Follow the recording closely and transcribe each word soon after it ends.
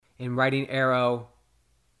And riding aero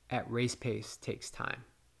at race pace takes time.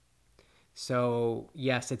 So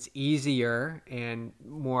yes, it's easier and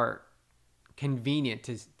more convenient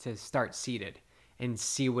to start seated and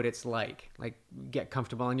see what it's like get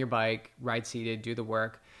comfortable on your bike, ride seated, do the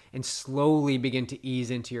work, and slowly begin to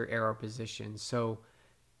ease into your aero position. So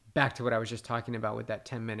back to what I was just talking about with that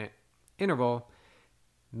 10-minute interval,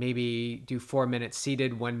 maybe do 4 minutes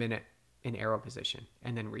seated, 1 minute in aero position,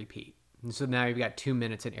 and then repeat. And so now you've got 2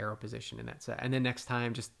 minutes in aero position in that set. And then next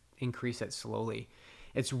time, just increase it slowly.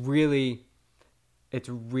 It's really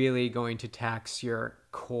going to tax your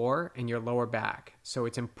core and your lower back. So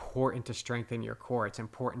it's important to strengthen your core. It's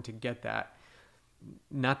important to get that,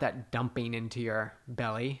 not that dumping into your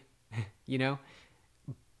belly,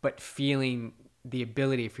 but feeling the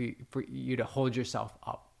ability for you to hold yourself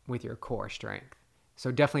up with your core strength. So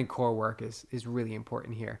definitely core work is really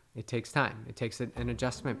important here. It takes time. It takes an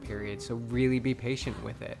adjustment period. So really be patient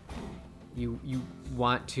with it. You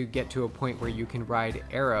want to get to a point where you can ride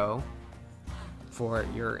aero for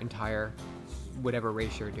your entire whatever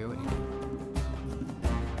race you're doing.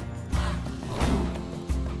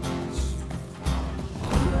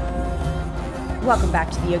 Welcome back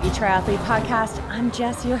to the Yogi Triathlete Podcast. I'm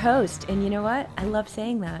Jess, your host, and you know what? I love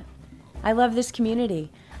saying that. I love this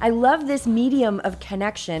community. I love this medium of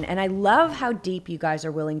connection, and I love how deep you guys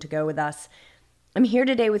are willing to go with us. I'm here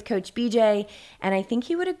today with Coach BJ, and I think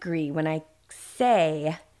he would agree when I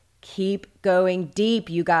say, keep going deep,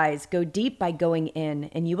 you guys. Go deep by going in,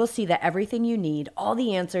 and you will see that everything you need, all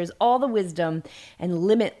the answers, all the wisdom, and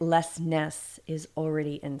limitlessness is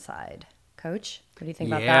already inside. Coach, what do you think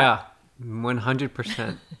about that? Yeah,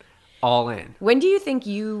 100% all in. When do you think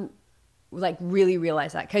you really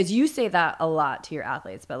realize that? Because you say that a lot to your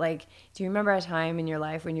athletes, but do you remember a time in your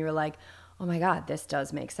life when you were like, oh my God, this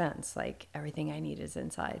does make sense. Everything I need is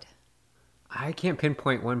inside. I can't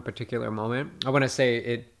pinpoint one particular moment. I want to say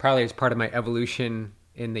it probably is part of my evolution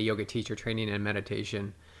in the yoga teacher training and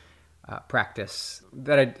meditation practice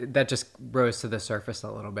that just rose to the surface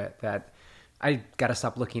a little bit, that I got to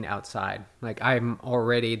stop looking outside. I'm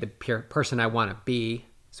already the person I want to be,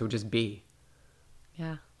 so just be.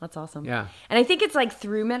 Yeah, that's awesome. Yeah. And I think it's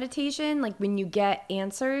through meditation, when you get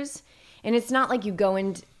answers, and it's not like you go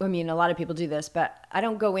into, a lot of people do this, but I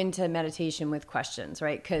don't go into meditation with questions,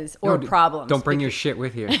 right? Problems. Don't bring your shit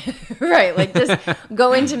with you. Right. Just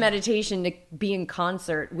go into meditation to be in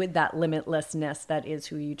concert with that limitlessness that is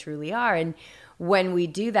who you truly are. And when we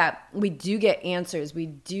do that, we do get answers. We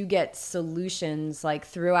do get solutions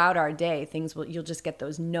throughout our day. You'll just get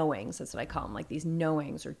those knowings. That's what I call them, these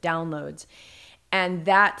knowings or downloads. And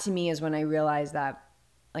that to me is when I realized that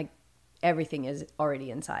everything is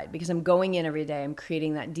already inside, because I'm going in every day. I'm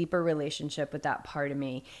creating that deeper relationship with that part of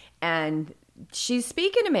me. And she's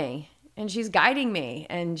speaking to me and she's guiding me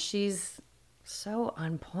and she's so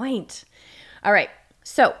on point. All right.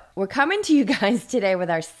 So we're coming to you guys today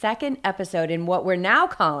with our second episode in what we're now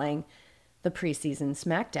calling the preseason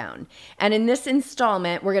Smackdown. And in this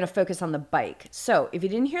installment, we're going to focus on the bike. So if you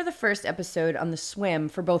didn't hear the first episode on the swim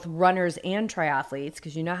for both runners and triathletes,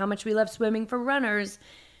 because you know how much we love swimming for runners,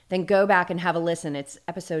 then go back and have a listen. It's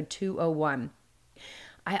episode 201.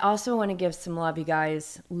 I also want to give some love, you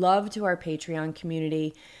guys. Love to our Patreon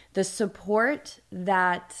community. The support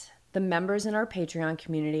that the members in our Patreon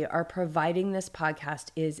community are providing this podcast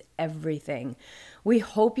is everything. We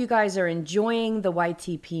hope you guys are enjoying the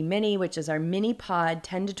YTP Mini, which is our mini pod,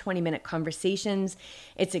 10 to 20 minute conversations.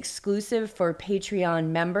 It's exclusive for Patreon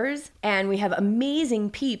members. And we have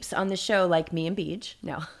amazing peeps on the show like me and Beej.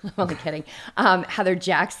 No, I'm only kidding. Heather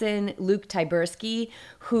Jackson, Luke Tyberski,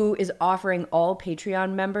 who is offering all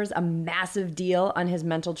Patreon members a massive deal on his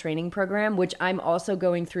mental training program, which I'm also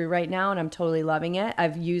going through right now, and I'm totally loving it.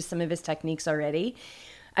 I've used some of his techniques already.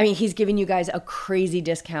 He's giving you guys a crazy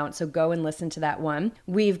discount, so go and listen to that one.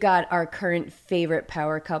 We've got our current favorite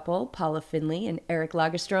power couple, Paula Finley and Eric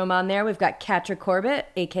Lagerstrom on there. We've got Katra Corbett,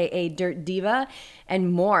 a.k.a. Dirt Diva,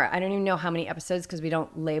 and more. I don't even know how many episodes because we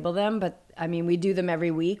don't label them, but we do them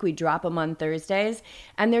every week. We drop them on Thursdays,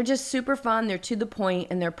 and they're just super fun. They're to the point,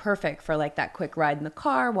 and they're perfect for that quick ride in the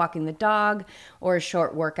car, walking the dog, or a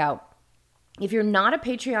short workout. If you're not a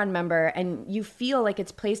Patreon member and you feel like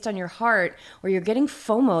it's placed on your heart, or you're getting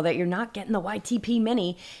FOMO that you're not getting the YTP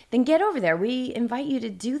Mini, then get over there. We invite you to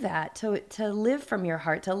do that, to live from your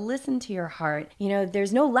heart, to listen to your heart.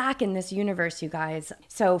 There's no lack in this universe, you guys.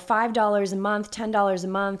 So $5 a month, $10 a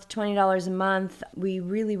month, $20 a month. We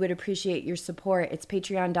really would appreciate your support. It's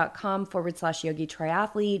patreon.com/Yogi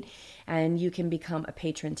Triathlete. And you can become a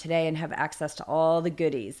patron today and have access to all the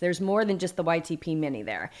goodies. There's more than just the YTP Mini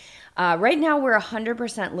there. Right now, we're a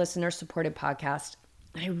 100% listener-supported podcast.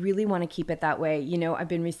 I really want to keep it that way. You know, I've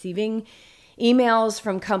been receiving emails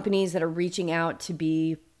from companies that are reaching out to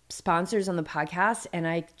be sponsors on the podcast, and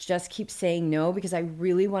I just keep saying no because I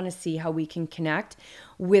really want to see how we can connect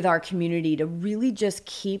with our community to really just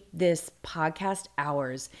keep this podcast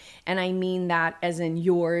ours. And I mean that as in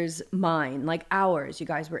yours, mine, like ours. You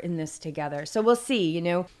guys were in this together. So we'll see, you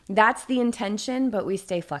know, that's the intention, but we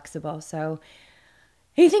stay flexible. So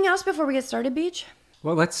anything else before we get started, Beach?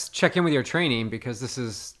 Well, let's check in with your training because this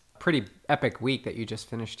is a pretty epic week that you just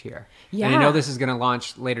finished here. Yeah. And I know this is going to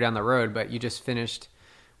launch later down the road, but you just finished,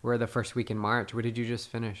 we're the first week in March. What did you just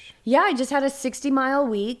finish? Yeah, I just had a 60-mile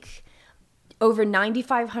week, over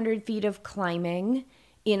 9,500 feet of climbing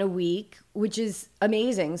in a week, which is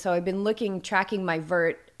amazing. So I've been tracking my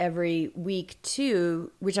vert every week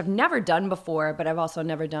too, which I've never done before, but I've also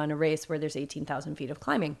never done a race where there's 18,000 feet of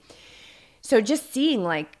climbing. So just seeing,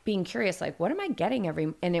 like, being curious, like, what am I getting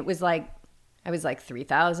and it was like, I was like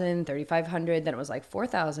 3,000, 3,500, then it was like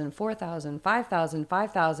 4,000, 4,000, 5,000,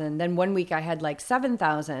 5,000. Then one week I had like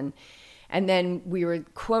 7,000. And then we were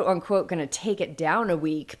quote unquote going to take it down a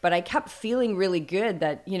week, but I kept feeling really good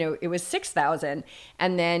that, you know, it was 6,000.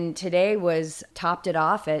 And then today topped it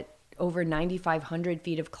off at over 9,500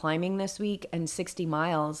 feet of climbing this week and 60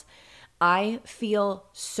 miles. I feel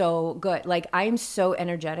so good. Like, I'm so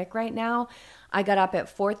energetic right now. I got up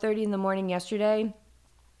at 4:30 in the morning yesterday,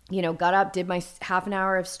 you know, got up, did my half an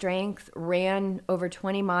hour of strength, ran over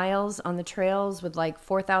 20 miles on the trails with like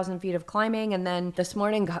 4,000 feet of climbing. And then this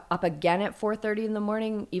morning got up again at 4:30 in the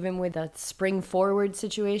morning, even with the spring forward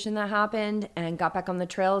situation that happened, and got back on the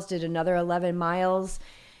trails, did another 11 miles.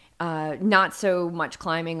 Not so much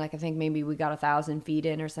climbing. Like, I think maybe we got 1,000 feet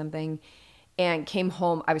in or something. And came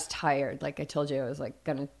home. I was tired. Like I told you, I was like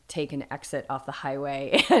going to take an exit off the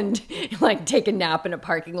highway and like take a nap in a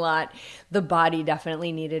parking lot. The body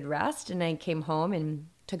definitely needed rest. And I came home and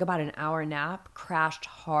took about an hour nap, crashed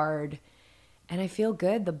hard. And I feel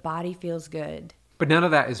good. The body feels good. But none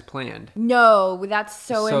of that is planned. No, that's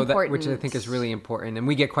so important. Which I think is really important. And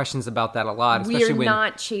we get questions about that a lot. Especially We're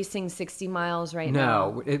not chasing 60 miles right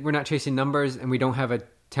now. No, we're not chasing numbers, and we don't have a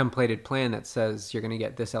templated plan that says you're going to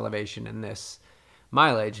get this elevation and this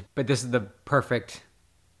mileage. But this is the perfect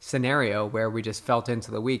scenario where we just felt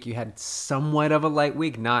into the week. You had somewhat of a light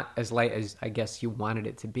week, not as light as I guess you wanted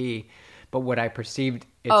it to be, but what I perceived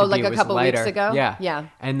it to like be a was couple lighter. Weeks ago? Yeah.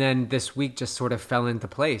 And then this week just sort of fell into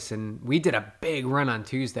place, and we did a big run on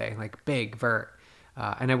Tuesday, like big vert.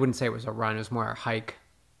 And I wouldn't say it was a run, it was more a hike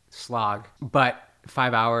slog, but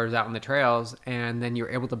 5 hours out on the trails, and then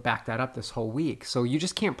you're able to back that up this whole week. So you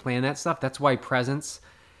just can't plan that stuff. That's why presence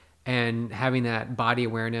and having that body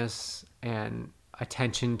awareness and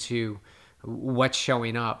attention to what's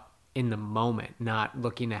showing up in the moment, not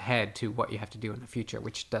looking ahead to what you have to do in the future,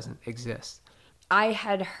 which doesn't exist. I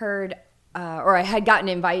had heard, or I had gotten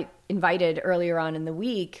invited earlier on in the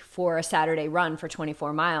week for a Saturday run for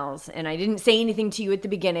 24 miles. And I didn't say anything to you at the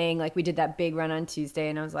beginning. Like, we did that big run on Tuesday,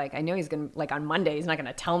 and I was like, I know he's going to, like, on Monday, he's not going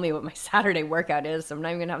to tell me what my Saturday workout is. So I'm not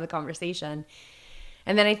even going to have the conversation.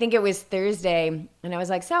 And then I think it was Thursday, and I was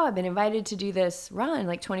like, so I've been invited to do this run,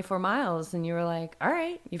 like 24 miles. And you were like, all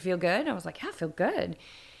right, you feel good? I was like, yeah, I feel good.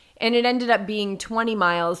 And it ended up being 20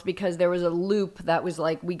 miles because there was a loop that was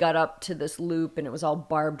like, we got up to this loop and it was all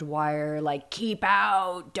barbed wire, like, keep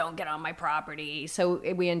out, don't get on my property.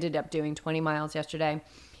 So we ended up doing 20 miles yesterday.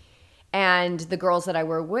 And the girls that I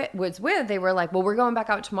was with, they were like, well, we're going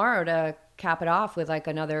back out tomorrow to cap it off with like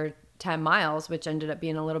another 10 miles, which ended up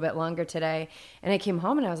being a little bit longer today. And I came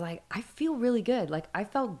home and I was like, I feel really good. Like, I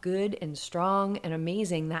felt good and strong and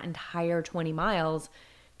amazing that entire 20 miles.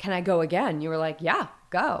 Can I go again? You were like, yeah,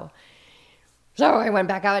 go. So I went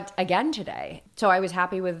back out again today. So I was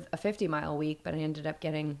happy with a 50-mile week, but I ended up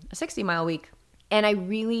getting a 60-mile week. And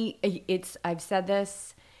I've said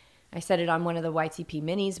this, I said it on one of the YTP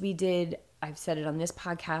minis we did. I've said it on this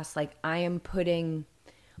podcast, like, I am putting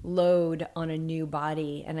load on a new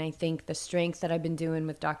body. And I think the strength that I've been doing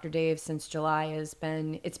with Dr. Dave since July it's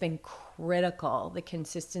been critical. The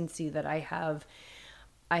consistency that I have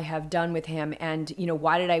done with him. And, you know,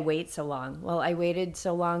 why did I wait so long? Well, I waited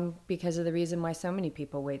so long because of the reason why so many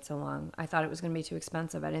people wait so long. I thought it was going to be too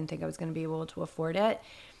expensive. I didn't think I was going to be able to afford it.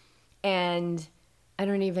 And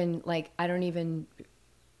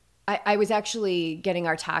I was actually getting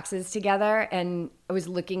our taxes together, and I was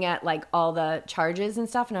looking at like all the charges and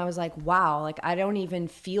stuff. And I was like, wow, like, I don't even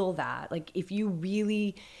feel that. Like, if you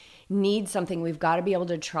really need something, we've got to be able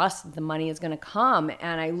to trust that the money is going to come.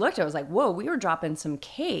 And I looked, I was like, whoa, we were dropping some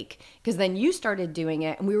cake, because then you started doing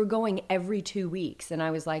it and we were going every 2 weeks. And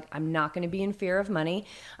I was like, I'm not going to be in fear of money.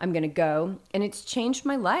 I'm going to go. And it's changed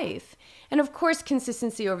my life. And of course,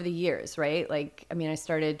 consistency over the years, right? Like, I mean, I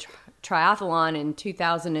started triathlon in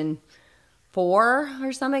 2004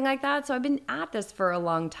 or something like that. So I've been at this for a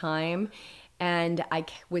long time, and I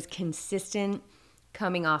was consistent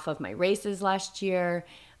coming off of my races last year.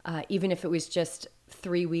 Even if it was just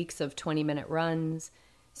 3 weeks of 20-minute runs.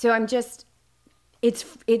 So I'm just, it's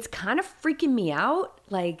kind of freaking me out.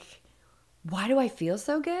 Like, why do I feel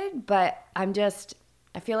so good? But I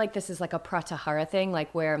feel like this is like a pratyahara thing,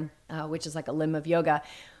 like where, which is like a limb of yoga,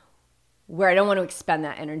 where I don't want to expend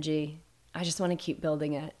that energy. I just want to keep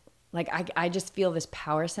building it. Like, I just feel this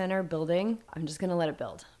power center building. I'm just going to let it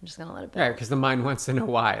build. Yeah, because the mind wants to know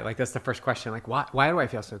why. Like, that's the first question. Like, why do I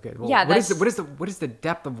feel so good? Well, yeah, what is the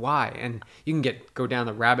depth of why? And you can go down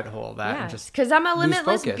the rabbit hole of that, and just because I'm a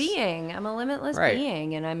limitless focus. being. I'm a limitless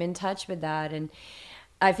being, and I'm in touch with that. And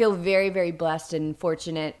I feel very, very blessed and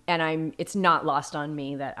fortunate. And it's not lost on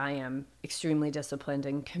me that I am extremely disciplined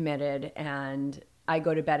and committed. And I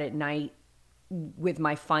go to bed at night with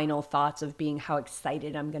my final thoughts of being how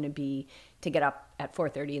excited I'm going to be to get up at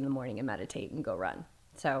 4:30 in the morning and meditate and go run.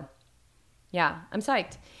 So yeah, I'm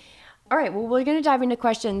psyched. All right, well, we're going to dive into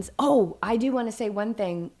questions. Oh, I do want to say one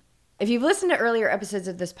thing. If you've listened to earlier episodes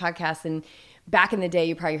of this podcast, and back in the day,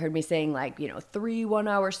 you probably heard me saying 3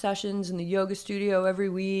 1-hour sessions in the yoga studio every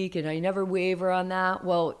week, and I never waver on that.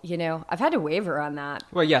 Well, I've had to waver on that.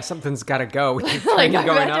 Well, yeah, something's got to go with your training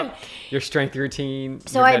going up, your strength routine.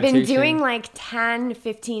 So I've been doing 10,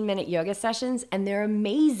 15-minute yoga sessions, and they're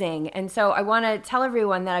amazing. And so I want to tell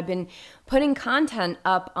everyone that I've been putting content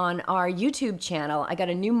up on our YouTube channel. I got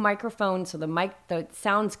a new microphone, so the mic that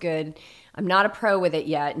sounds good. I'm not a pro with it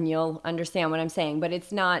yet, and you'll understand what I'm saying, but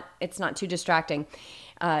it's not too distracting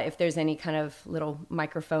if there's any kind of little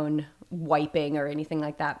microphone wiping or anything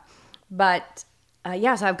like that. But so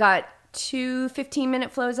I've got 2 15-minute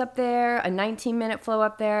flows up there, a 19-minute flow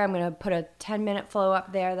up there. I'm going to put a 10-minute flow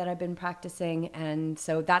up there that I've been practicing, and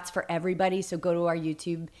so that's for everybody. So go to our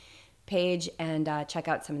YouTube page and check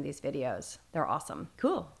out some of these videos. They're awesome.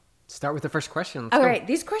 Cool. Start with the first question. All right.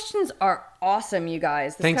 These questions are awesome, you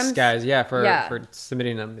guys. Thanks, guys. Yeah, for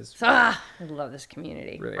submitting them. I love this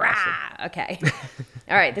community. Really awesome. Okay.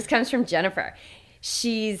 All right. This comes from Jennifer.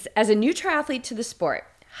 She's, as a new triathlete to the sport,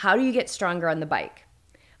 how do you get stronger on the bike?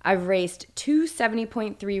 I've raced 2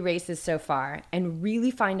 70.3 races so far and really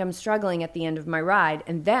find I'm struggling at the end of my ride.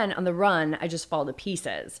 And then on the run, I just fall to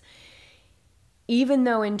pieces. Even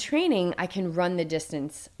though in training, I can run the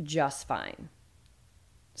distance just fine.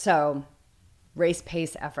 So, race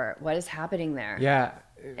pace effort. What is happening there? Yeah.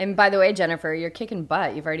 And by the way, Jennifer, you're kicking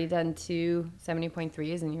butt. You've already done 2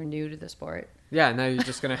 70.3s and you're new to the sport. Yeah, now you're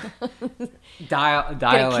just going to dial it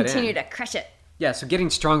in. Continue to crush it. Yeah, so getting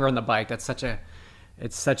stronger on the bike, it's such a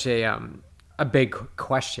big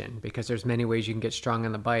question, because there's many ways you can get strong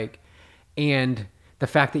on the bike. And the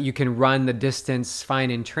fact that you can run the distance fine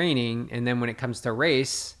in training, and then when it comes to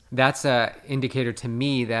race, that's a indicator to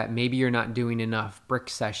me that maybe you're not doing enough brick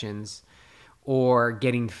sessions or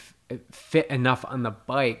getting fit enough on the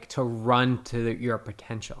bike to run to your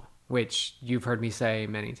potential, which you've heard me say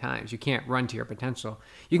many times. You can't run to your potential.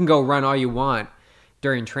 You can go run all you want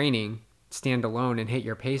during training, stand alone and hit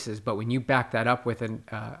your paces, but when you back that up with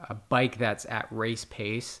a bike that's at race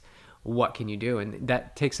pace, what can you do? And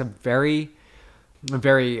that takes a very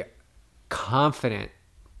confident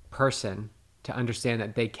person to understand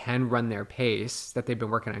that they can run their pace that they've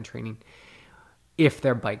been working on training if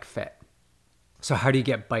they're bike fit. So how do you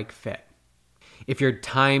get bike fit? If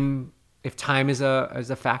time is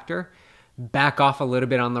a factor, back off a little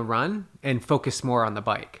bit on the run and focus more on the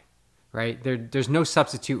bike, right? There's no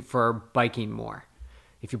substitute for biking more.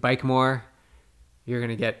 If you bike more, you're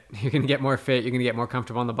gonna get more fit, you're gonna get more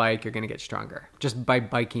comfortable on the bike, you're gonna get stronger just by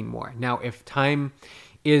biking more. Now, if time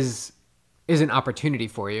is an opportunity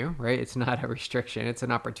for you, right? It's not a restriction, it's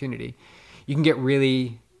an opportunity. You can get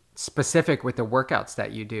really specific with the workouts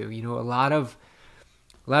that you do. A lot of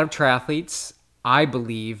triathletes, I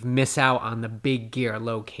believe, miss out on the big gear,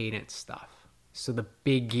 low cadence stuff. So the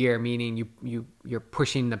big gear, meaning you're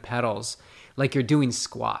pushing the pedals like you're doing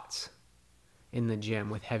squats in the gym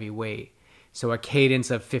with heavy weight. So a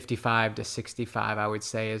cadence of 55 to 65, I would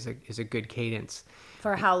say, is a good cadence.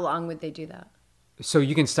 For how long would they do that? So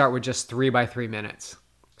you can start with just 3 by 3 minutes.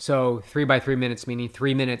 So 3 by 3 minutes, meaning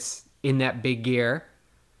 3 minutes in that big gear,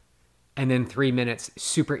 and then 3 minutes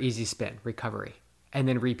super easy spin, recovery, and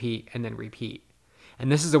then repeat, and then repeat.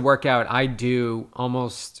 And this is a workout I do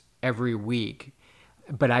almost every week,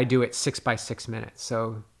 but I do it 6x6 minutes.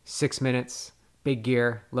 So 6 minutes, big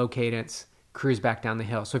gear, low cadence, cruise back down the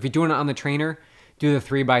hill. So if you're doing it on the trainer, do the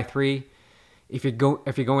 3x3. If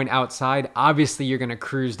you're going outside, obviously you're going to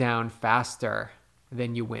cruise down faster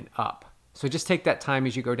than you went up. So just take that time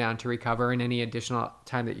as you go down to recover, and any additional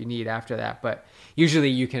time that you need after that. But usually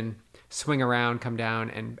you can swing around, come down,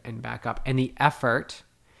 and back up. And the effort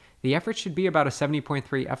should be about a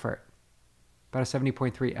 70.3 effort. About a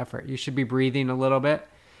 70.3 effort. You should be breathing a little bit.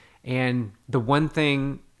 And the one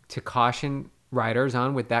thing to caution riders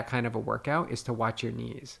on with that kind of a workout is to watch your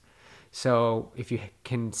knees. So if you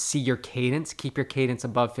can see your cadence, keep your cadence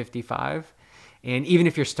above 55. And even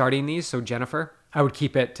if you're starting these, so Jennifer, I would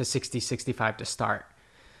keep it to 60, 65 to start,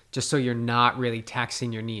 just so you're not really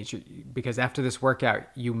taxing your knees, because after this workout,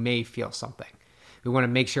 you may feel something. We want to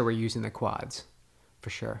make sure we're using the quads for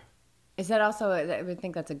sure. Is that also, I would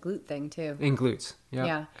think that's a glute thing too. In glutes. Yep,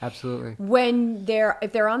 Yeah. Absolutely.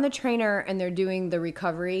 If they're on the trainer and they're doing the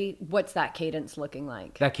recovery, what's that cadence looking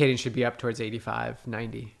like? That cadence should be up towards 85,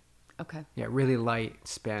 90. Okay. Yeah, really light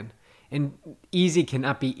spin. And easy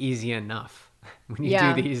cannot be easy enough when you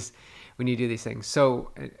do these things.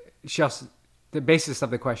 So the basis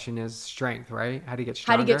of the question is strength, right? How to get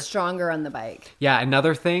stronger. How to get stronger on the bike. Yeah,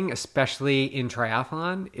 another thing, especially in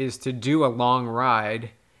triathlon, is to do a long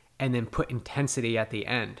ride and then put intensity at the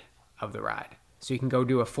end of the ride. So you can go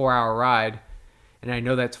do a 4-hour ride, and I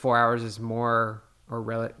know that's 4 hours is more,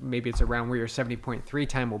 or maybe it's around where your 70.3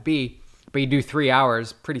 time will be, but you do 3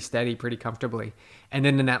 hours pretty steady, pretty comfortably. And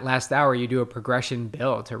then in that last hour, you do a progression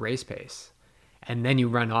build to race pace. And then you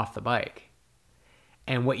run off the bike.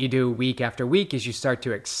 And what you do week after week is you start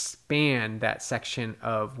to expand that section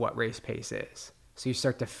of what race pace is. So you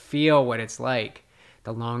start to feel what it's like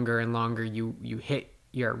the longer and longer you hit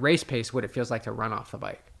your race pace, what it feels like to run off the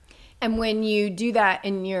bike. And when you do that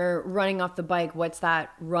and you're running off the bike, what's that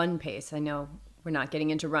run pace? I know we're not getting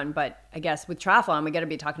into run, but I guess with triathlon, we got to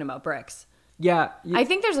be talking about bricks. Yeah. I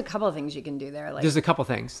think there's a couple of things you can do there. There's a couple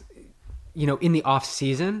things. In the off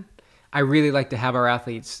season, I really like to have our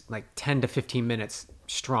athletes like 10 to 15 minutes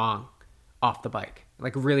strong off the bike,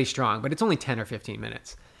 like really strong, but it's only 10 or 15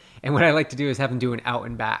 minutes. And what I like to do is have them do an out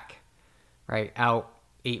and back, right? Out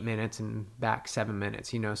 8 minutes and back 7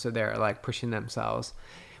 minutes, so they're like pushing themselves.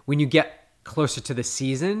 When you get closer to the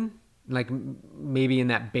season, like maybe in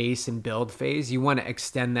that base and build phase, you want to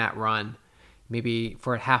extend that run. Maybe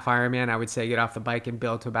for a half Ironman, I would say get off the bike and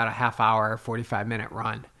build to about a half hour, 45-minute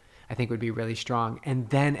run. I think would be really strong. And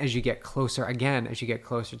then as you get closer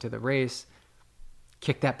to the race,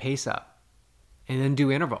 kick that pace up and then do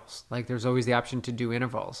intervals. Like there's always the option to do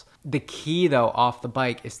intervals. The key though off the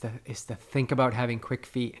bike is to think about having quick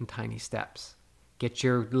feet and tiny steps. Get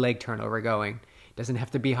your leg turnover going. It doesn't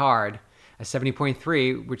have to be hard. A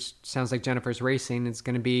 70.3, which sounds like Jennifer's racing, is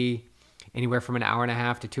going to be anywhere from an hour and a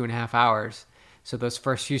half to 2.5 hours. So those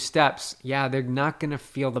first few steps, they're not going to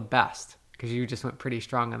feel the best because you just went pretty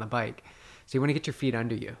strong on the bike. So you want to get your feet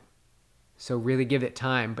under you. So really give it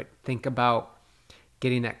time, but think about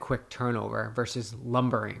getting that quick turnover versus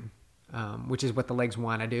lumbering, which is what the legs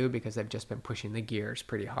want to do because they've just been pushing the gears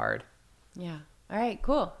pretty hard. Yeah. All right,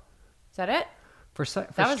 cool. Is that it? For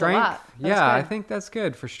that strength? was a lot. I think that's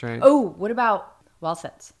good for strength. Oh, what about wall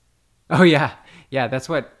sits? Oh, yeah. Yeah,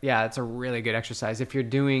 it's a really good exercise. If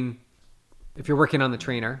you're working on the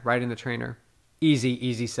trainer, riding the trainer,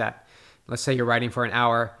 easy set. Let's say you're riding for an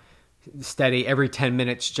hour, steady, every 10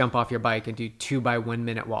 minutes, jump off your bike and do 2 by 1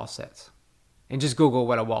 minute wall sits. And just Google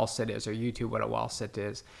what a wall sit is or YouTube what a wall sit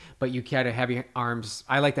is. But you gotta have your arms,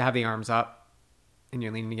 I like to have the arms up and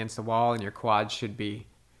you're leaning against the wall and your quads should be,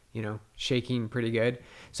 shaking pretty good.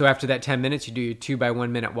 So after that 10 minutes, you do your 2 by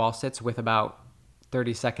 1 minute wall sits with about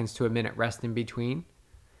 30 seconds to a minute rest in between.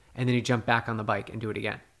 And then you jump back on the bike and do it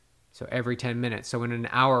again. So every 10 minutes. So in an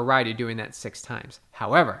hour ride, you're doing that 6 times.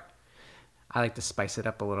 However, I like to spice it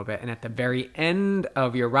up a little bit. And at the very end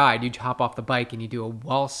of your ride, you hop off the bike and you do a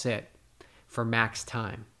wall sit for max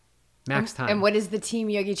time. And what is the Team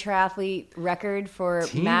Yogi Triathlete record for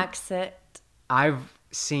max sit? I've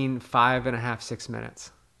seen 5.5, 6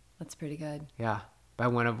 minutes. That's pretty good. Yeah, by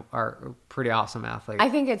one of our pretty awesome athletes.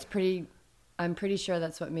 I'm pretty sure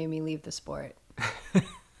that's what made me leave the sport. I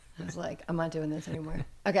was like, I'm not doing this anymore.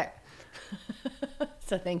 Okay.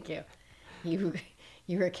 So thank you.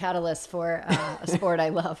 You were a catalyst for a sport I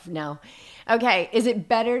love now. Okay. Is it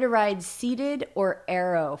better to ride seated or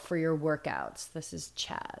aero for your workouts? This is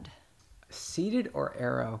Chad. Seated or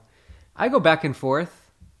aero? I go back and forth.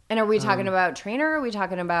 And are we talking about trainer or are we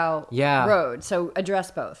talking about road? So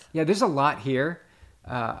address both. Yeah, there's a lot here.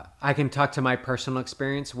 I can talk to my personal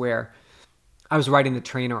experience where I was riding the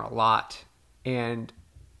trainer a lot, and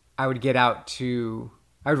I would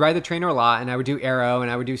ride the trainer a lot, and I would do aero and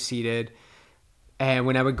I would do seated. And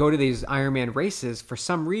when I would go to these Ironman races, for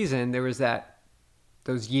some reason, there was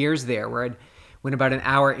those years there where when about an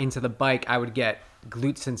hour into the bike, I would get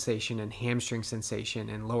glute sensation and hamstring sensation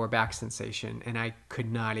and lower back sensation, and I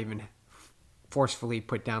could not even forcefully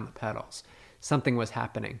put down the pedals. Something was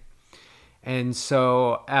happening. And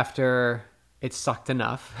so after it sucked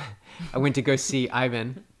enough, I went to go see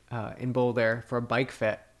Ivan in Boulder for a bike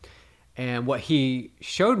fit. And what he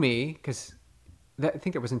showed me, because I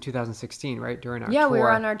think it was in 2016, right? During our tour. Yeah, we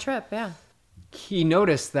were on our trip, yeah. He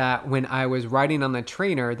noticed that when I was riding on the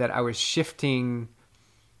trainer that I was shifting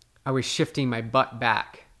my butt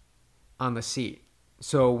back on the seat.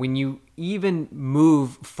 So when you even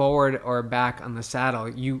move forward or back on the saddle,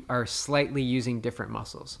 you are slightly using different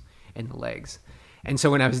muscles in the legs. And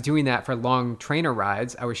so when I was doing that for long trainer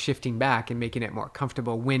rides, I was shifting back and making it more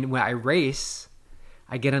comfortable. When I race,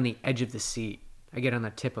 I get on the edge of the seat. I get on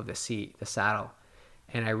the tip of the seat, the saddle,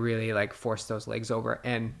 and I really force those legs over.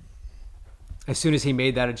 And as soon as he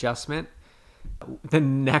made that adjustment, the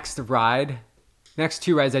next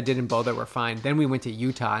two rides I did in Boulder were fine. Then we went to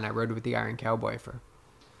Utah, and I rode with the Iron Cowboy for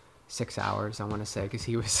 6 hours, I want to say, because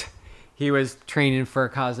he was training for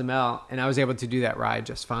Cozumel, and I was able to do that ride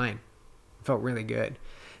just fine. It felt really good.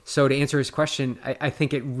 So to answer his question, I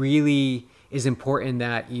think it really is important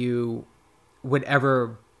that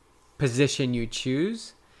whatever position you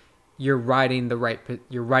choose, you're riding the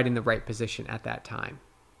right position at that time.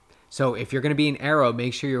 So if you're going to be in aero,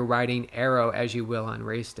 make sure you're riding aero as you will on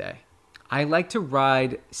race day. I like to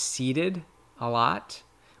ride seated a lot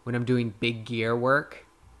when I'm doing big gear work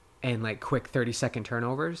and quick 30-second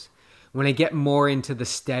turnovers. When I get more into the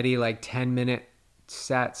steady 10-minute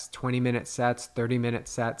sets, 20-minute sets, 30-minute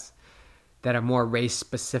sets that are more race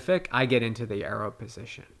specific, I get into the aero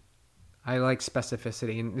position. I like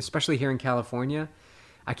specificity, and especially here in California,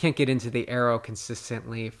 I can't get into the aero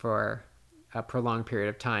consistently for a prolonged period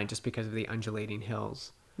of time just because of the undulating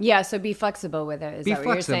hills. Yeah, so be flexible with it. Is that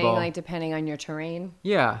what you're saying? Depending on your terrain?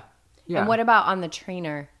 Yeah. And what about on the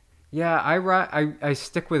trainer? Yeah, I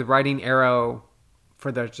stick with riding aero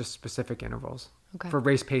for the just specific intervals. Okay. For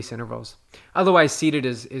race pace intervals. Otherwise, seated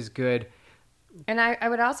is good. And I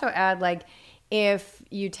would also add, if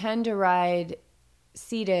you tend to ride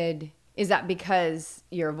seated, is that because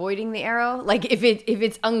you're avoiding the aero? If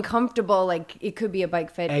it's uncomfortable, it could be a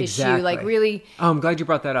bike fit issue. Really. Oh, I'm glad you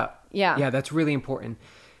brought that up. Yeah. Yeah, that's really important.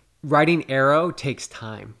 Riding aero takes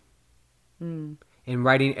time. And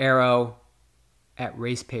riding aero at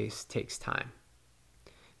race pace takes time.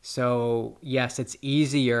 So yes, it's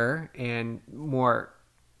easier and more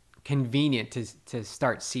convenient to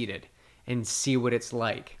start seated and see what it's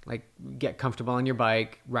like. Get comfortable on your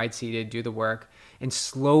bike, ride seated, do the work, and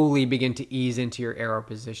slowly begin to ease into your aero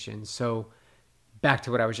position. So back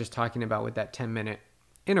to what I was just talking about with that 10-minute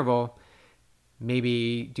interval,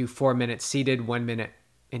 maybe do 4 minutes seated, 1 minute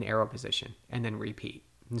in aero position, and then repeat.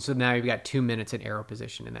 And so now you've got 2 minutes in aero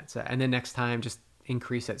position in that set. And then next time, just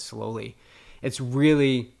increase it slowly. It's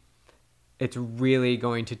really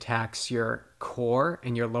going to tax your core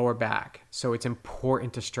and your lower back. So it's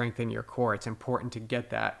important to strengthen your core. It's important to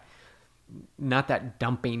get that, not that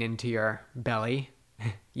dumping into your belly,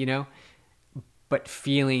 but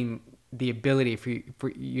feeling the ability for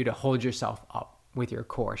you to hold yourself up with your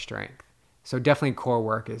core strength. So definitely core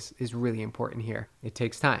work is really important here. It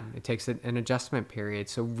takes time. It takes an adjustment period.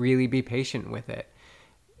 So really be patient with it.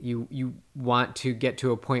 You want to get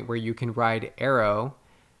to a point where you can ride aero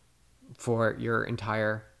for your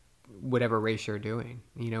entire whatever race you're doing.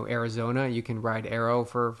 Arizona, you can ride aero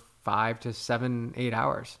for 5 to 7, 8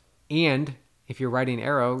 hours. And if you're riding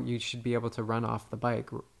aero, you should be able to run off the bike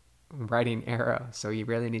riding aero. So you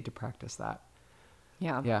really need to practice that.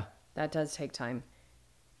 Yeah. That does take time.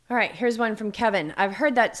 All right, here's one from Kevin. I've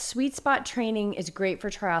heard that sweet spot training is great for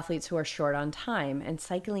triathletes who are short on time, and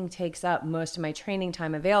cycling takes up most of my training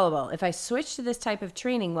time available. If I switch to this type of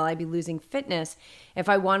training, will I be losing fitness if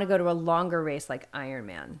I want to go to a longer race like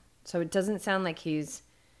Ironman? So it doesn't sound like he's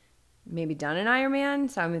maybe done an Ironman.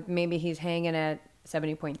 So maybe he's hanging at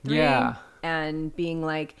 70.3 and being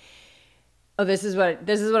like, oh, this is what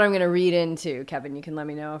I'm going to read into, Kevin. You can let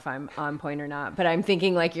me know if I'm on point or not. But I'm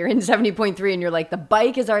thinking you're in 70.3 and you're the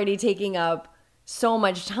bike is already taking up so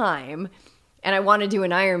much time and I want to do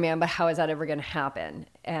an Ironman, but how is that ever going to happen?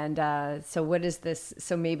 And so what is this?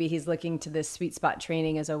 So maybe he's looking to this sweet spot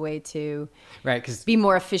training as a way to be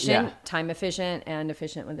more efficient, time efficient, and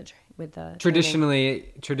efficient with the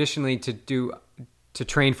traditionally to do to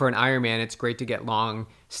train for an Ironman, it's great to get long,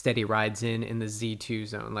 steady rides in the Z2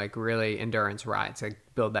 zone, like really endurance rides, like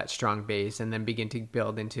build that strong base and then begin to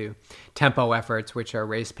build into tempo efforts, which are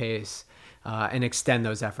race pace, and extend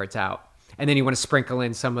those efforts out. And then you want to sprinkle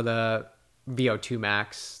in some of the VO2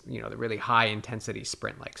 max, the really high intensity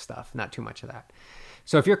sprint like stuff, not too much of that.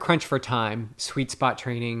 So if you're crunched for time, Sweet Spot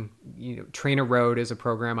training, Trainer Road is a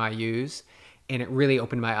program I use, and it really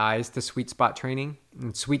opened my eyes to Sweet Spot training.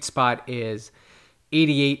 And Sweet Spot is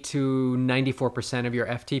 88 to 94% of your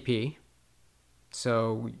FTP.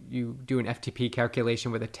 So you do an FTP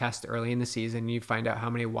calculation with a test early in the season. You find out how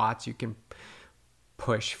many watts you can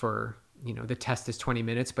push for, the test is 20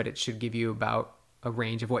 minutes, but it should give you about a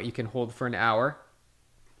range of what you can hold for an hour.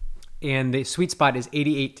 And the sweet spot is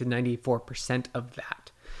 88 to 94% of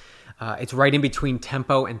that. It's right in between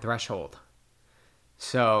tempo and threshold.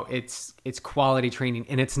 So it's quality training,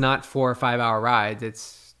 and it's not 4 or 5 hour rides.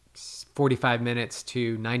 It's 45 minutes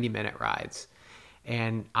to 90 minute rides.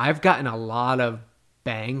 And I've gotten a lot of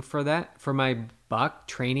bang for my buck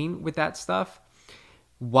training with that stuff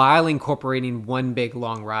while incorporating one big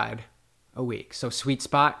long ride a week. So sweet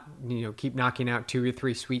spot, keep knocking out 2 or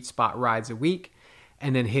 3 sweet spot rides a week,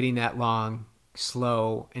 and then hitting that long,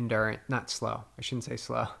 slow endurance, not slow, I shouldn't say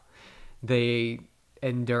slow, the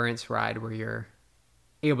endurance ride where you're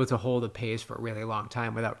able to hold a pace for a really long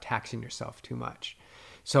time without taxing yourself too much.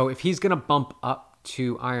 So if he's going to bump up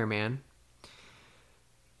to Ironman,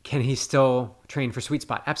 can he still train for sweet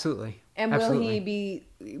spot? Absolutely. And Absolutely.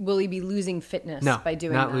 will he be losing fitness by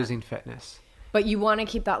doing that? No, not losing fitness. But you want to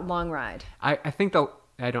keep that long ride. I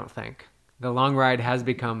don't think. The long ride has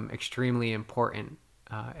become extremely important,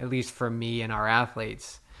 at least for me and our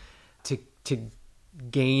athletes, to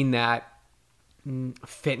gain that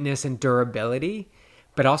fitness and durability,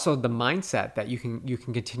 but also the mindset that you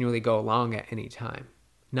can continually go along at any time,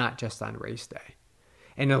 not just on race day.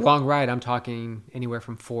 And a long ride, I'm talking anywhere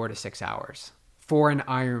from 4 to 6 hours for an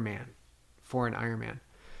Ironman.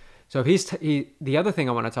 So if the other thing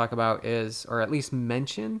I want to talk about is, or at least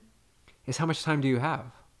mention, is how much time do you have?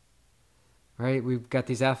 Right? We've got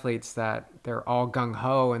these athletes that they're all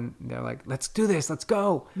gung-ho and they're like, let's do this, let's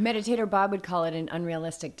go. Meditator Bob would call it an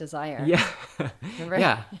unrealistic desire. Yeah.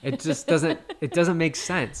 Yeah. It just doesn't make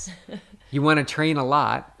sense. You want to train a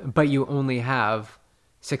lot, but you only have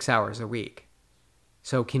 6 hours a week.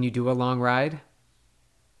 So can you do a long ride?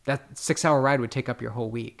 That 6 hour ride would take up your whole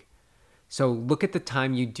week. So look at the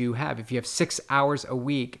time you do have. If you have 6 hours a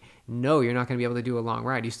week, no, you're not going to be able to do a long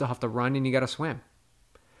ride. You still have to run and you got to swim.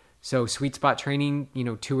 So sweet spot training,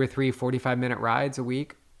 2 or 3 45-minute rides a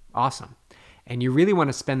week, awesome. And you really want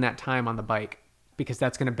to spend that time on the bike because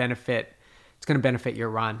that's going to benefit your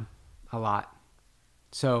run a lot.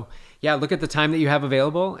 So yeah, look at the time that you have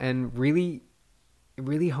available and really,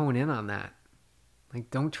 really hone in on that. Like,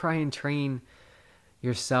 don't try and train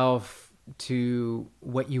yourself to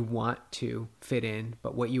what you want to fit in,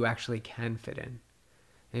 but what you actually can fit in.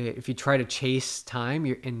 If you try to chase time,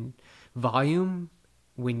 you're in volume,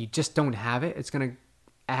 when you just don't have it, it's going to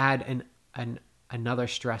add another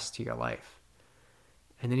stress to your life.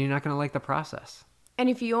 And then you're not going to like the process. And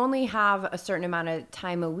if you only have a certain amount of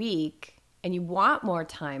time a week and you want more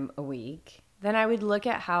time a week, then I would look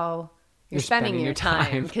at how you're spending your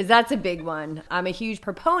time, because that's a big one. I'm a huge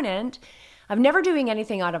proponent of never doing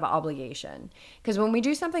anything out of obligation, because when we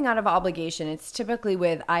do something out of obligation, it's typically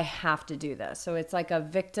with, I have to do this. So it's like a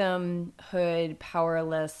victimhood,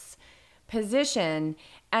 powerless position.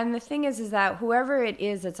 And the thing is that whoever it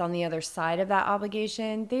is that's on the other side of that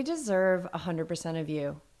obligation, they deserve 100% of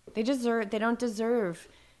you. They don't deserve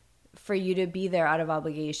for you to be there out of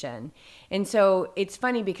obligation. And so it's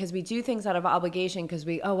funny because we do things out of obligation because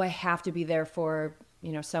I have to be there for,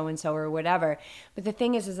 so-and-so or whatever. But the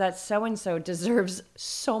thing is that so-and-so deserves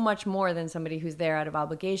so much more than somebody who's there out of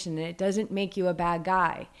obligation. And it doesn't make you a bad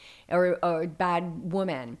guy or a bad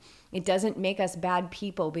woman. It doesn't make us bad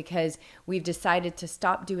people because we've decided to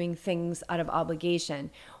stop doing things out of obligation.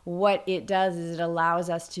 What it does is it allows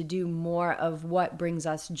us to do more of what brings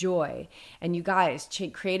us joy. And you guys,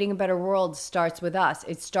 creating a better world starts with us.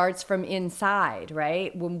 It starts from inside,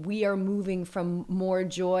 right? When we are moving from more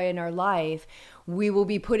joy in our life, we will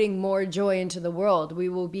be putting more joy into the world. We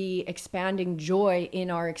will be expanding joy in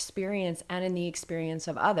our experience and in the experience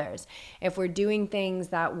of others. If we're doing things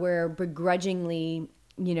that we're begrudgingly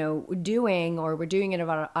doing, or we're doing it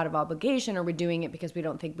out of obligation, or we're doing it because we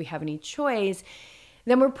don't think we have any choice,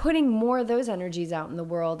 then we're putting more of those energies out in the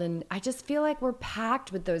world. And I just feel like we're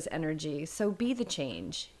packed with those energies. So be the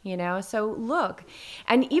change, So look,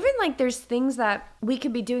 and even like there's things that we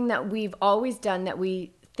could be doing that we've always done that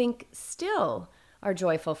we think still are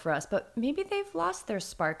joyful for us, but maybe they've lost their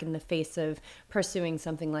spark in the face of pursuing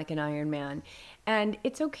something like an Ironman. And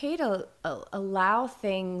it's okay to allow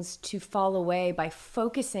things to fall away by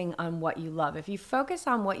focusing on what you love. If you focus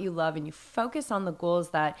on what you love and you focus on the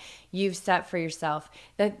goals that you've set for yourself,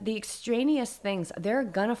 that the extraneous things, they're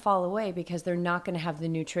gonna fall away because they're not gonna have the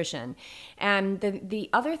nutrition. And the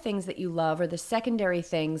other things that you love, or the secondary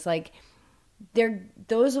things, like the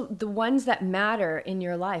ones that matter in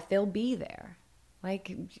your life, they'll be there.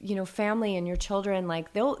 Like, you know, family and your children,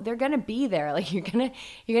 like they're going to be there. Like you're going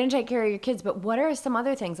to take care of your kids. But what are some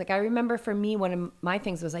other things? Like I remember for me, one of my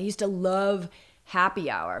things was I used to love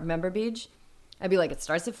happy hour. Remember, Beej? I'd be like, it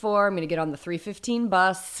starts at 4. I'm going to get on the 3:15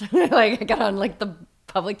 bus. Like I got on like the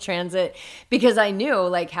public transit because I knew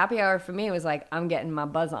like happy hour for me was like, I'm getting my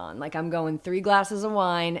buzz on. Like I'm going 3 glasses of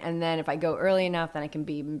wine. And then if I go early enough, then I can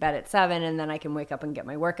be in bed at 7 and then I can wake up and get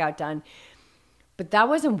my workout done. But that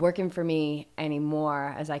wasn't working for me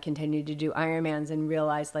anymore as I continued to do Ironmans and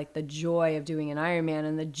realized like the joy of doing an Ironman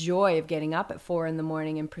and the joy of getting up at 4 a.m.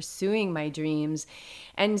 and pursuing my dreams.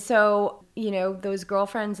 And so, you know, those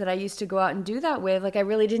girlfriends that I used to go out and do that with, like I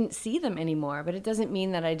really didn't see them anymore. But it doesn't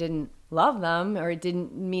mean that I didn't love them, or it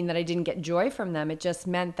didn't mean that I didn't get joy from them. It just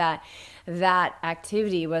meant that that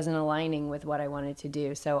activity wasn't aligning with what I wanted to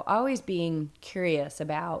do. So always being curious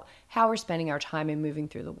about how we're spending our time and moving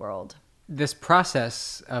through the world. This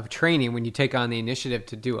process of training, when you take on the initiative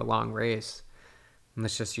to do a long race, and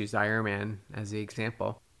let's just use Ironman as the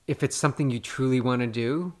example. If it's something you truly want to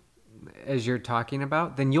do, as you're talking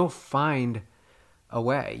about, then you'll find a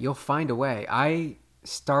way. You'll find a way. I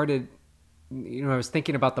started, you know, I was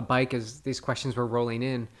thinking about the bike as these questions were rolling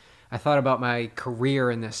in. I thought about my career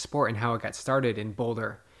in this sport and how it got started in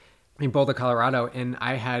Boulder, Colorado, and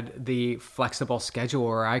I had the flexible schedule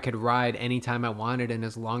where I could ride anytime I wanted and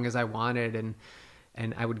as long as I wanted,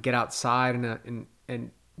 and I would get outside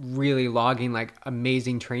and really logging like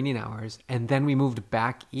amazing training hours. And then we moved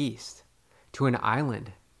back east to an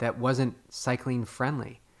island that wasn't cycling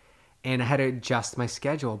friendly, and I had to adjust my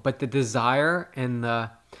schedule, but the desire and the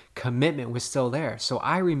commitment was still there. So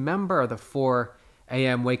I remember the 4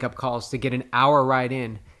 a.m. wake up calls to get an hour ride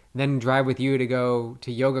in, then drive with you to go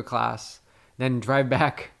to yoga class, then drive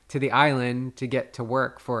back to the island to get to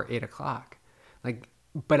work for 8 o'clock. Like,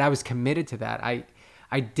 but I was committed to that.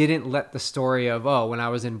 I didn't let the story of, oh, when I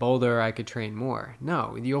was in Boulder, I could train more.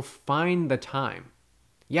 No, you'll find the time.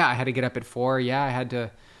 Yeah, I had to get up at 4. Yeah, I had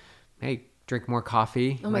to, drink more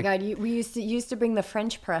coffee. Oh my God, we used to bring the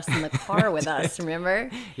French press in the car with us,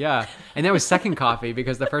 remember? Yeah, and that was second coffee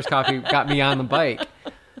because the first coffee got me on the bike.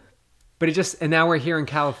 But and now we're here in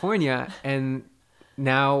California, and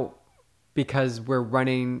now because we're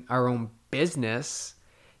running our own business,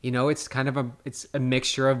 you know, it's kind of it's a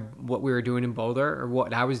mixture of what we were doing in Boulder, or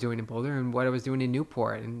what I was doing in Boulder, and what I was doing in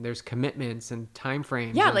Newport, and there's commitments and time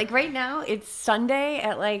frames. Yeah, like right now it's Sunday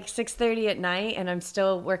at like 6:30 at night, and I'm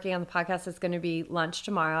still working on the podcast. It's going to be lunch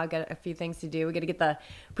tomorrow. I got a few things to do. We got to get the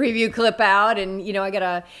preview clip out, and you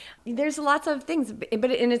know, there's lots of things,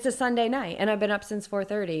 and it's a Sunday night, and I've been up since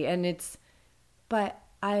 4:30,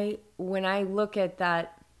 when I look at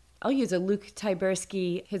that, I'll use a Luke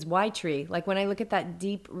Tyberski, his Why Tree. Like when I look at that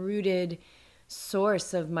deep-rooted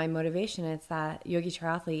source of my motivation, it's that Yogi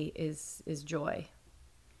Triathlete is joy.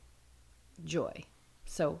 Joy.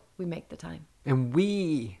 So we make the time. And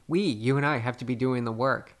you and I have to be doing the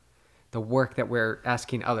work that we're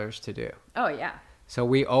asking others to do. Oh yeah. So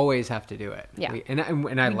we always have to do it. Yeah.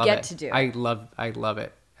 And I love get it. to do it. I love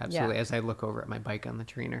it. Absolutely. Yeah. As I look over at my bike on the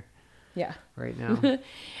trainer. Yeah. Right now.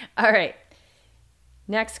 All right.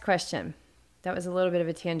 Next question. That was a little bit of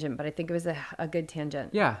a tangent, but I think it was a good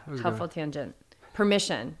tangent. Yeah. It was helpful tangent.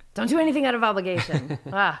 Permission. Don't do anything out of obligation.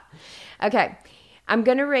 Okay. I'm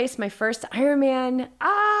going to race my first Ironman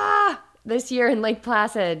this year in Lake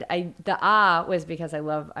Placid. The was because I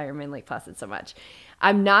love Ironman Lake Placid so much.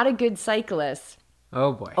 I'm not a good cyclist.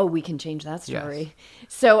 Oh boy. Oh, we can change that story. Yes.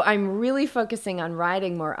 So I'm really focusing on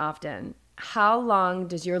riding more often. How long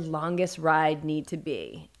does your longest ride need to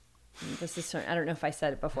be? This is, I don't know if I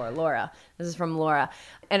said it before, Laura. This is from Laura.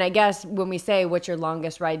 And I guess when we say what's your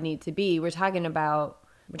longest ride need to be, we're talking about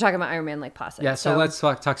Ironman Lake Placid. Yeah, so let's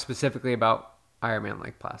talk specifically about Ironman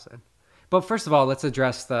Lake Placid. But first of all, let's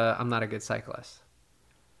address the I'm not a good cyclist.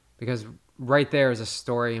 Because right there is a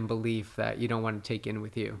story and belief that you don't want to take in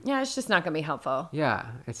with you. Yeah, it's just not going to be helpful. Yeah,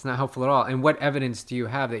 it's not helpful at all. And what evidence do you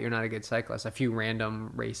have that you're not a good cyclist? A few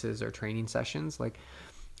random races or training sessions?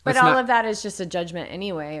 But all of that is just a judgment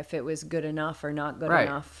anyway, if it was good enough or not good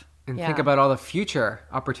enough. And think about all the future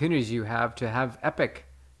opportunities you have to have epic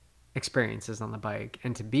experiences on the bike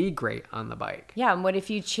and to be great on the bike. Yeah, and what if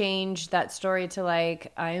you change that story to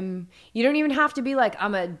like you don't even have to be like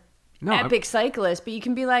I'm a epic cyclist, but you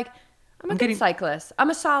can be like I'm a good cyclist. I'm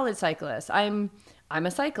a solid cyclist. I'm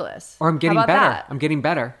a cyclist. Or I'm getting How about better. that? I'm getting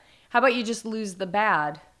better. How about you just lose the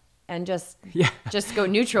bad and just go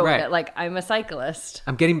neutral Right. with it like I'm a cyclist.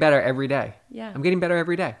 I'm getting better every day. Yeah. I'm getting better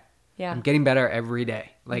every day. Yeah. I'm getting better every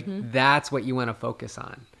day. Like that's what you want to focus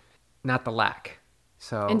on, not the lack.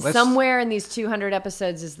 So And somewhere in these 200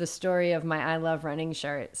 episodes is the story of my I Love Running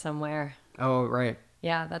shirt somewhere. Oh, right.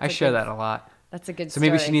 Yeah, I share that a lot. That's a good So story.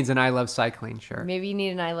 maybe she needs an I Love Cycling shirt. Maybe you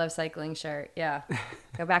need an I Love Cycling shirt. Yeah.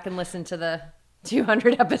 Go back and listen to the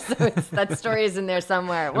 200 episodes. That story is in there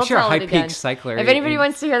somewhere. We'll sure a tell high it again. peak cycler. If anybody in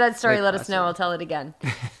wants to hear that story, Lake let us know. Placid. We'll tell it again.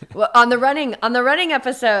 Well, on the running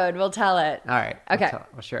episode, we'll tell it. All right. Okay.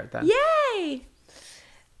 We'll share it then. Yay!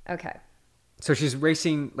 Okay. So she's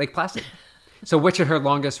racing Lake Placid. So what should her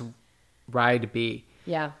longest ride be?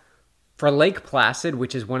 Yeah. For Lake Placid,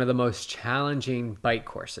 which is one of the most challenging bike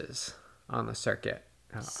courses on the circuit.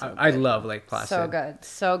 I love Lake Placid. So good.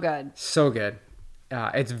 So good. So good.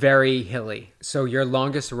 It's very hilly. So your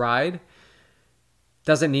longest ride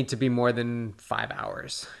doesn't need to be more than 5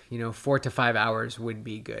 hours. 4 to 5 hours would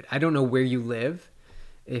be good. I don't know where you live,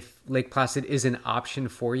 if Lake Placid is an option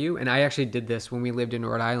for you. And I actually did this when we lived in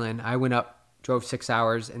Rhode Island. I went up, drove 6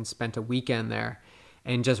 hours and spent a weekend there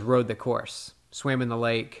and just rode the course, swam in the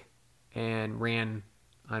lake and ran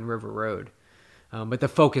on River Road. But the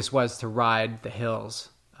focus was to ride the hills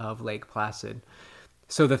of Lake Placid.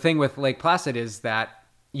 So the thing with Lake Placid is that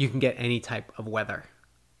you can get any type of weather.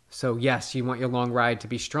 So yes, you want your long ride to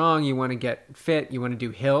be strong. You want to get fit. You want to do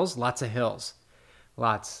hills, lots of hills.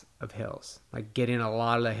 Like get in a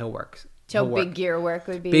lot of the hill work. So big gear work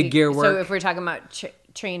would be Big gear work. So if we're talking about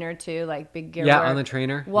trainer too, like big gear work. Yeah, on the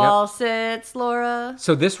trainer. Wall sits, Laura.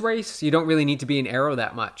 So this race, you don't really need to be an aero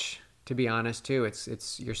that much, to be honest too.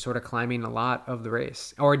 It's you're sort of climbing a lot of the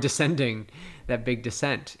race or descending that big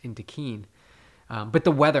descent into Keene. But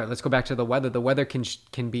the weather, let's go back to the weather. The weather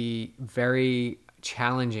can be very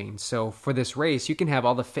challenging. So for this race, you can have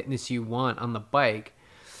all the fitness you want on the bike,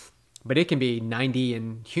 but it can be 90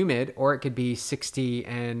 and humid, or it could be 60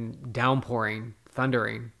 and downpouring,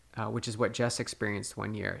 thundering, which is what Jess experienced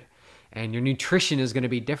one year. And your nutrition is going to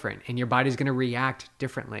be different and your body's going to react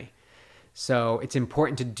differently. So it's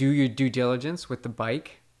important to do your due diligence with the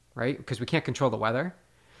bike, right? Because we can't control the weather.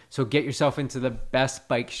 So get yourself into the best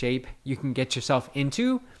bike shape you can get yourself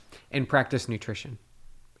into and practice nutrition.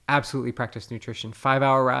 Absolutely practice nutrition.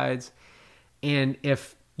 5-hour rides. And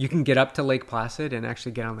if you can get up to Lake Placid and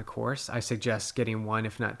actually get on the course, I suggest getting 1,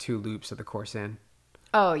 if not 2 loops of the course in.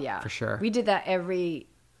 Oh, yeah. For sure. We did that every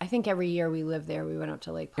year we lived there, we went up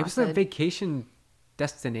to Lake Placid. It was a vacation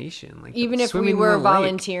destination. Like even if we swimming in were the lake.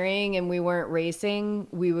 volunteering and we weren't racing,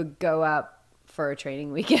 we would go up for a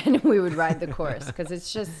training weekend and we would ride the course because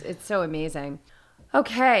it's so amazing.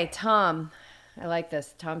 Okay, Tom. I like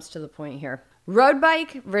this. Tom's to the point here. Road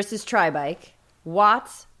bike versus tri bike.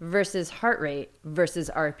 Watts versus heart rate versus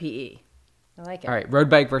RPE. I like it. All right, road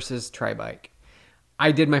bike versus tri bike.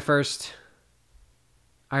 I did my first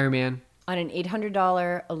Ironman. On an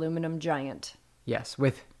 $800 aluminum giant. Yes,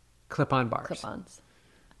 with clip-on bars. Clip-ons.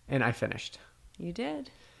 And I finished. You did.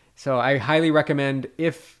 So I highly recommend,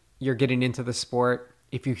 if you're getting into the sport,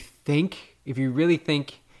 if you really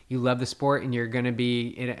think you love the sport and you're going to be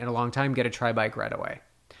in it in a long time, get a tri bike right away.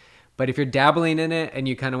 But if you're dabbling in it and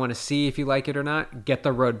you kind of want to see if you like it or not, get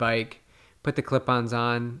the road bike, put the clip-ons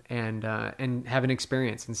on, and have an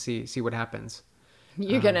experience and see what happens.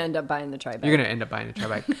 You're going to end up buying the tri bike. You're going to end up buying a tri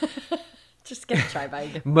bike. Just get a tri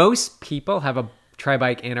bike. Most people have a tri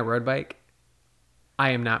bike and a road bike.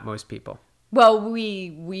 I am not most people. Well,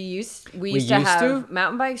 we used to have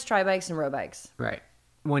mountain bikes, tri bikes, and road bikes. Right.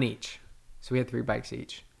 1 each. So we had 3 bikes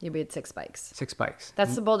each. Yeah, we had 6 bikes. 6 bikes.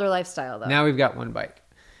 That's the Boulder lifestyle, though. Now we've got 1 bike.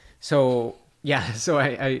 So, yeah. So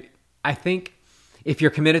I think if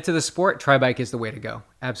you're committed to the sport, tri bike is the way to go.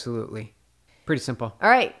 Absolutely. Pretty simple. All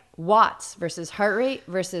right. Watts versus heart rate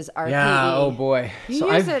versus RPE. Yeah. Oh, boy.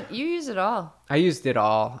 You use it all. I used it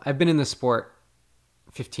all. I've been in the sport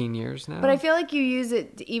 15 years now. But I feel like you use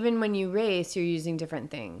it even when you race, you're using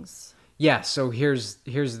different things. Yeah, so here's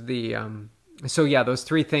the those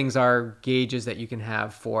 3 things are gauges that you can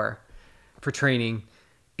have for training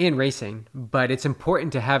and racing, but it's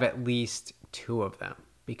important to have at least 2 of them,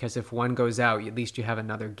 because if one goes out, at least you have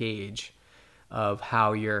another gauge of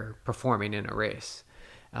how you're performing in a race.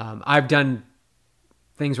 I've done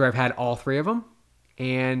things where I've had all 3 of them,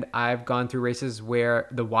 and I've gone through races where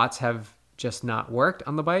the watts have just not worked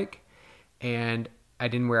on the bike, and I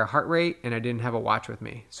didn't wear a heart rate, and I didn't have a watch with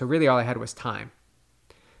me. So really all I had was time.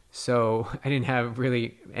 So I didn't have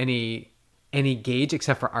really any gauge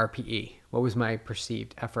except for RPE. What was my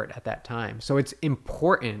perceived effort at that time? So it's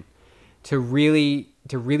important to really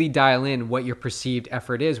dial in what your perceived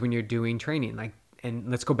effort is when you're doing training. Like, and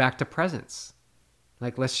let's go back to presence.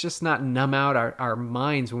 Like, let's just not numb out our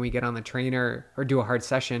minds when we get on the trainer or do a hard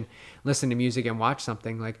session, listen to music and watch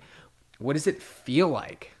something. Like, what does it feel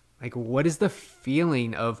like? Like, what is the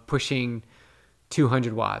feeling of pushing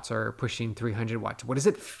 200 watts or pushing 300 watts? What does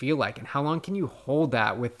it feel like? And how long can you hold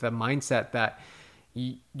that with the mindset that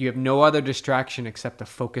you have no other distraction except to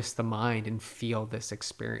focus the mind and feel this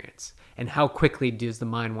experience? And how quickly does the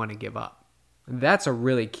mind want to give up? And that's a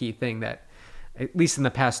really key thing that, at least in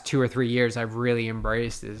the past 2 or 3 years, I've really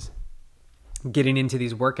embraced, is getting into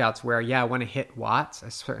these workouts where, I want to hit watts,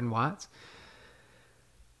 a certain watts,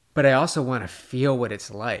 but I also want to feel what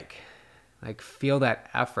it's like feel that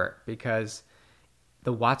effort, because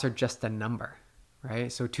the watts are just a number,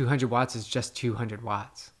 right? So 200 watts is just 200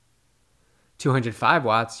 watts. 205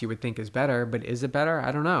 watts you would think is better, but is it better?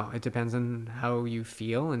 I don't know. It depends on how you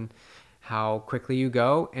feel and how quickly you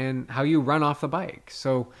go and how you run off the bike.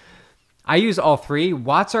 So I use all three.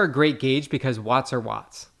 Watts are a great gauge because watts are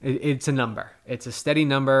watts. It's a number. It's a steady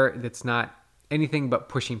number that's not anything but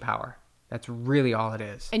pushing power. That's really all it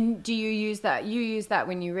is. And do you use that? You use that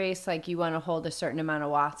when you race, like you want to hold a certain amount of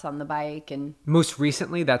watts on the bike? And most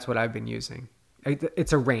recently, that's what I've been using.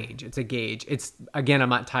 It's a range. It's a gauge. It's, again, I'm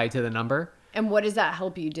not tied to the number. And what does that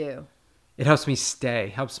help you do? It helps me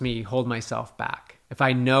helps me hold myself back. If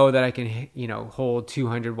I know that I can, hold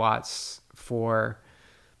 200 watts for,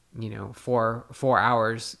 4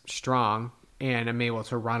 hours strong, and I'm able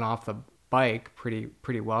to run off the bike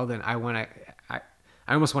pretty well, then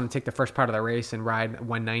I almost want to take the first part of the race and ride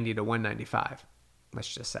 190 to 195,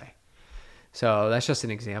 let's just say. So that's just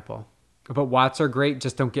an example. But watts are great.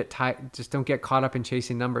 Just don't get caught up in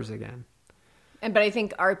chasing numbers again. But I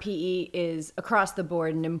think RPE is across the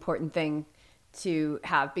board an important thing to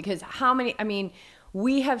have, because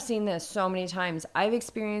we have seen this so many times. I've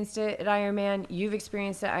experienced it at Ironman. You've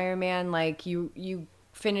experienced it at Ironman. Like you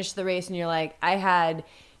finish the race and you're like, I had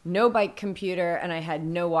no bike computer and I had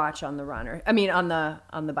no watch on the runner. On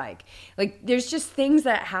the bike. Like, there's just things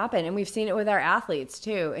that happen, and we've seen it with our athletes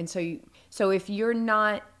too. And so if you're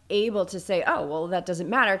not able to say, oh, well, that doesn't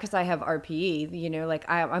matter because I have RPE,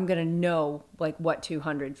 I'm going to know like what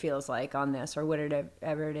 200 feels like on this, or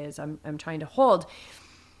whatever it is I'm trying to hold.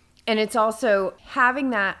 And it's also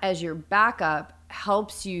having that as your backup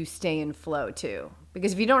helps you stay in flow too.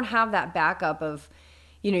 Because if you don't have that backup of,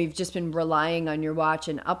 you've just been relying on your watch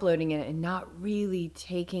and uploading it and not really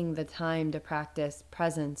taking the time to practice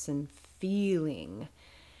presence and feeling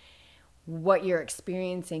what you're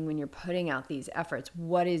experiencing when you're putting out these efforts,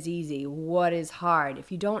 what is easy, what is hard.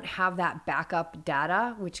 If you don't have that backup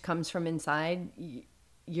data, which comes from inside,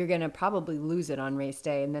 you're going to probably lose it on race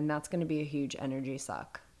day. And then that's going to be a huge energy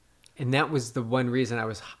suck. And that was the one reason I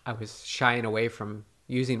was shying away from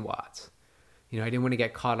using watts. I didn't want to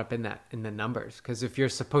get caught up in the numbers, because if you're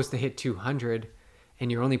supposed to hit 200 and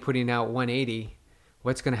you're only putting out 180,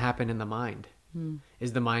 what's going to happen in the mind?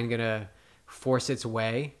 Is the mind going to force its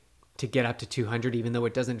way to get up to 200, even though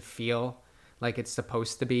it doesn't feel like it's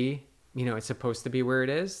supposed to be? It's supposed to be where it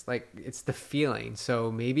is. Like, it's the feeling. So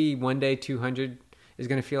maybe one day 200 is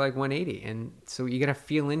going to feel like 180. And so you got to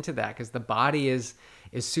feel into that, because the body is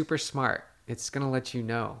super smart. It's going to let you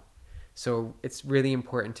know. So it's really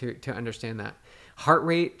important to understand that. Heart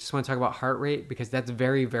rate, just want to talk about heart rate, because that's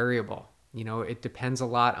very variable. It depends a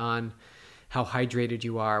lot on how hydrated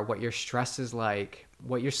you are, what your stress is like,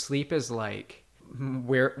 what your sleep is like,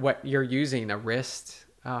 what you're using, a wrist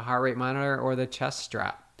heart rate monitor or the chest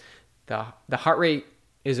strap. The heart rate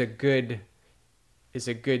is a good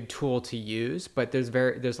tool to use, but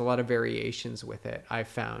there's a lot of variations with it, I've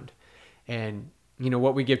found. And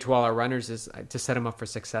what we give to all our runners is to set them up for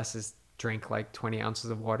success is drink like 20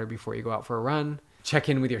 ounces of water before you go out for a run. Check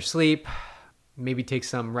in with your sleep. Maybe take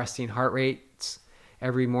some resting heart rates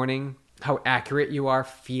every morning. How accurate you are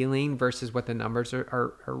feeling versus what the numbers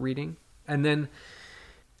are reading. And then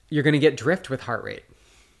you're going to get drift with heart rate.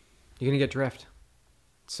 You're going to get drift.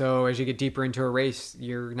 So as you get deeper into a race,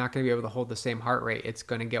 you're not going to be able to hold the same heart rate. It's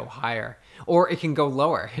going to go higher, or it can go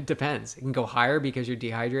lower. It depends. It can go higher because you're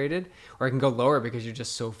dehydrated, or it can go lower because you're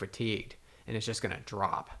just so fatigued and it's just going to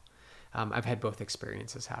drop. I've had both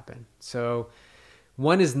experiences happen. So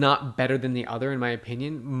one is not better than the other, in my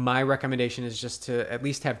opinion. My recommendation is just to at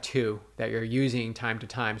least have two that you're using time to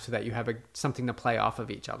time so that you have something to play off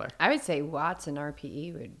of each other. I would say watts and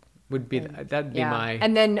RPE would would be that'd be my.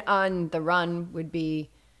 And then on the run would be,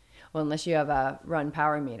 well, unless you have a run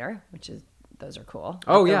power meter, which is, those are cool.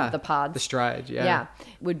 Oh, the pods, the Stride,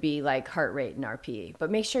 would be like heart rate and RPE.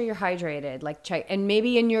 But make sure you're hydrated. Like check, and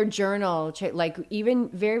maybe in your journal, check, like even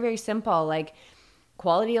very, very simple, like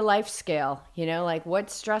quality of life scale. You know, like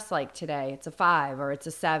what's stress like today? It's a 5 or it's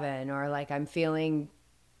a 7, or like I'm feeling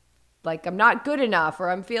like I'm not good enough,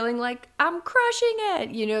 or I'm feeling like I'm crushing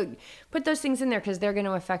it. You know, put those things in there because they're going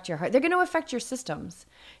to affect your heart. They're going to affect your systems.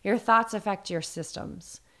 Your thoughts affect your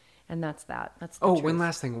systems. And that's that. That's the truth. One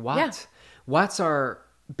last thing. Watts. Yeah. Watts are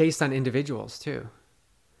based on individuals too.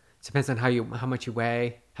 It depends on how much you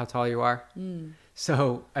weigh, how tall you are.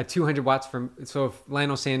 So at 200 watts so if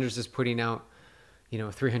Lionel Sanders is putting out,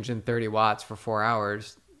 330 watts for 4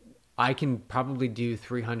 hours, I can probably do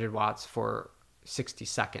 300 watts for 60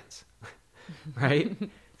 seconds, right?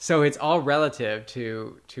 So it's all relative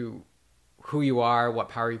to who you are, what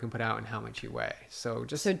power you can put out, and how much you weigh. So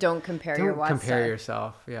don't compare your watts. Don't compare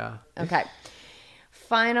yourself. Yeah. Okay.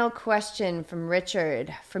 Final question from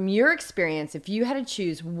Richard. From your experience, if you had to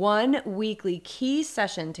choose one weekly key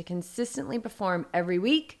session to consistently perform every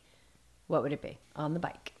week, what would it be on the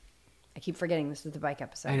bike? I keep forgetting this is the bike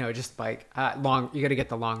episode. I know, just bike. You got to get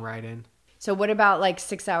the long ride in. So what about like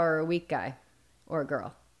 6 hour a week guy or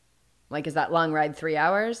girl? Like, is that long ride 3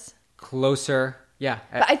 hours? Closer. Yeah.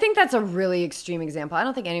 But I think that's a really extreme example. I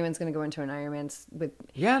don't think anyone's going to go into an Ironman with...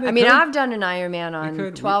 Yeah, I've done an Ironman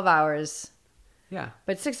on 12 hours. Yeah.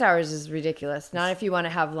 But 6 hours is ridiculous. Not if you want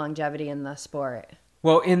to have longevity in the sport.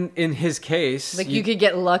 Well, in his case... Like, you could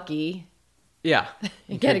get lucky. Yeah.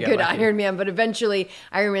 You get a good Ironman, but eventually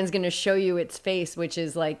Ironman's going to show you its face, which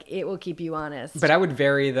is like, it will keep you honest. But I would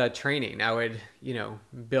vary the training. I would,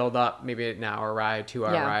 build up maybe an hour ride, 2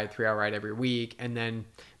 hour ride, 3 hour ride every week. And then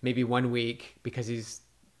maybe 1 week, because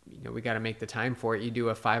we got to make the time for it. You do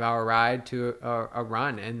a 5 hour ride to a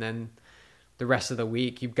run. And then the rest of the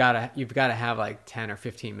week, you've got to have like 10 or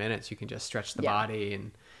 15 minutes. You can just stretch the body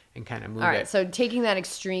and kind of move it. All right, so taking that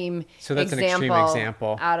extreme an extreme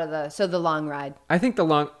example out of the long ride. I think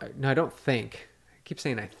I don't think. I keep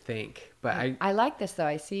saying I think, but I like this though.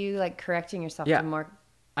 I see you like correcting yourself to more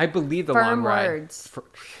I believe the firm long ride. Words.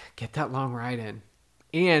 Get that long ride in.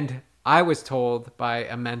 And I was told by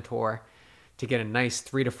a mentor to get a nice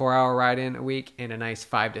 3 to 4 hour ride in a week and a nice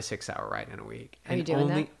 5 to 6 hour ride in a week. Are you doing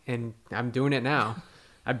that? And I'm doing it now.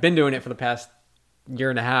 I've been doing it for the past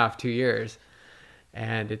 1.5 years.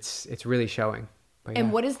 And it's really showing. But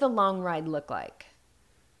and what does the long ride look like?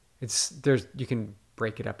 You can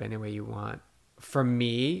break it up any way you want. For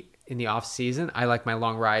me, in the off season, I like my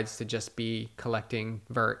long rides to just be collecting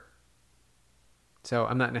vert. So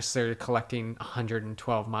I'm not necessarily collecting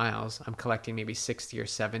 112 miles. I'm collecting maybe 60 or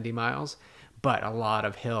 70 miles, but a lot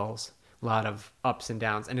of hills, a lot of ups and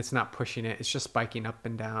downs, and it's not pushing it. It's just biking up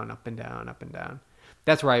and down, up and down, up and down.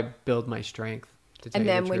 That's where I build my strength. And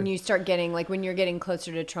then when you start getting, like when you're getting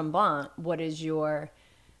closer to Tremblant, what is your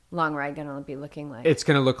long ride going to be looking like? It's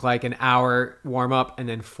going to look like an hour warm up and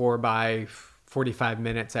then 4 by 45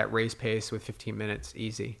 minutes at race pace with 15 minutes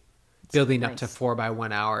easy. That's building nice. Up to 4 by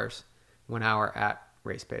 1 hours, 1 hour at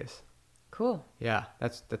race pace. Cool. Yeah,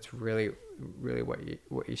 that's really, really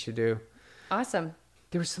what you should do. Awesome.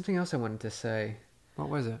 There was something else I wanted to say. What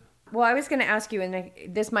was it? Well, I was going to ask you, and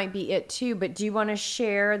this might be it too, but do you want to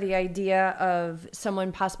share the idea of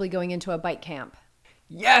someone possibly going into a bike camp?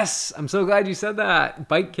 Yes! I'm so glad you said that.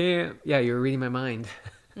 Bike camp. Yeah, you were reading my mind.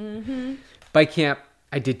 Mm-hmm. Bike camp,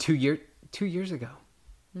 I did 2 years ago.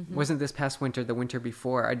 Mm-hmm. Wasn't this past winter, the winter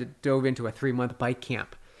before. I dove into a 3-month bike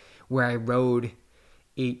camp where I rode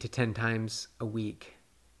 8 to 10 times a week.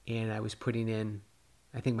 And I was putting in,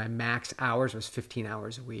 I think my max hours was 15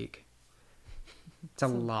 hours a week. It's a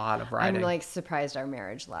lot of riding. I'm like surprised our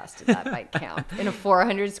marriage lasted that bike camp in a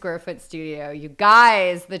 400 square foot studio. You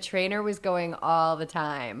guys, the trainer was going all the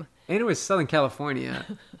time. And it was Southern California,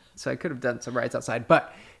 so I could have done some rides outside,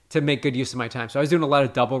 but to make good use of my time. So I was doing a lot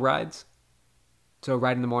of double rides. So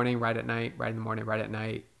ride in the morning, ride at night, ride in the morning, ride at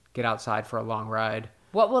night, get outside for a long ride.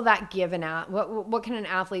 What will that give what can an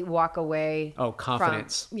athlete walk away Oh,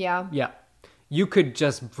 confidence. From? Yeah. Yeah. You could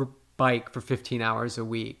just bike for 15 hours a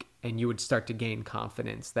week and you would start to gain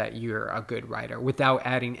confidence that you're a good rider without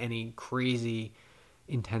adding any crazy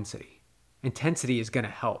intensity. Intensity is going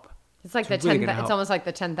to help. It's like it's almost like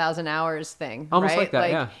the 10,000 hours thing. Almost right? like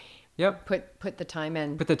that, yeah. Yep. Put the time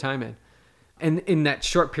in. Put the time in. And in that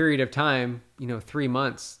short period of time, 3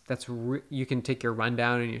 months, you can take your run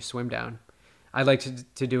down and your swim down. I like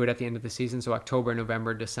to do it at the end of the season. So October,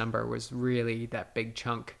 November, December was really that big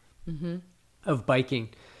chunk of biking.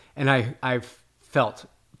 And I've felt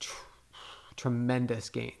tremendous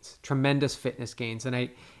gains, tremendous fitness gains. And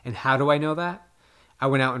how do I know that? I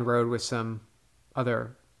went out and rode with some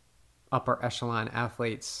other upper echelon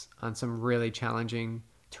athletes on some really challenging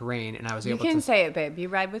terrain, and I was able to... You can say it, babe. You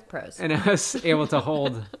ride with pros. And I was able to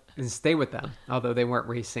hold and stay with them, although they weren't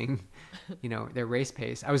racing, their race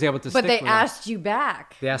pace. I was able to stick But they with asked you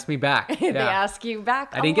back. Them. They asked me back. They Yeah. ask you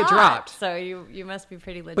back I didn't a get lot. dropped. So you must be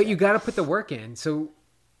pretty legit. But you got to put the work in. So,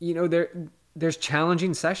 there's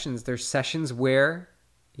challenging sessions. There's sessions where,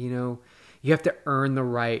 you have to earn the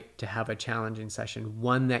right to have a challenging session,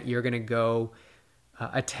 one that you're going to go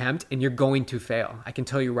attempt and you're going to fail. I can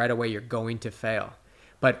tell you right away, you're going to fail.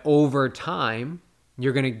 But over time,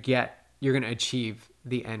 you're going to achieve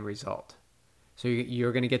the end result. So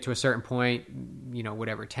you're going to get to a certain point,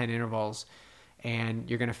 10 intervals, and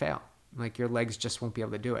you're going to fail. Like your legs just won't be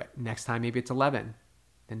able to do it. Next time, maybe it's 11,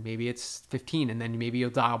 then maybe it's 15, and then maybe you'll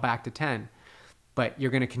dial back to 10. But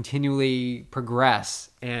you're going to continually progress.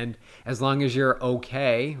 And as long as you're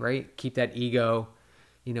okay, right? Keep that ego,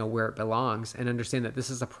 where it belongs, and understand that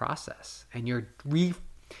this is a process, and you're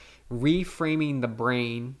reframing the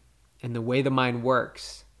brain and the way the mind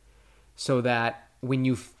works so that when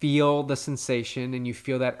you feel the sensation and you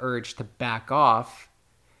feel that urge to back off,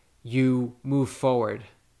 you move forward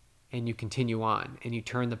and you continue on and you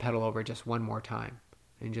turn the pedal over just one more time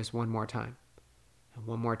and just one more time and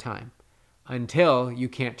one more time until you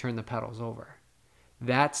can't turn the pedals over.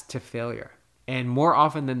 That's to failure. And more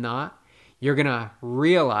often than not, you're going to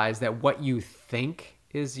realize that what you think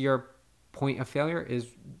is your point of failure is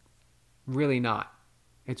really not.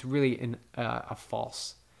 It's really a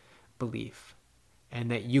false belief. And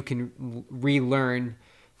that you can relearn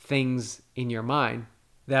things in your mind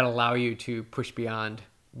that allow you to push beyond,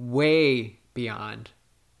 way beyond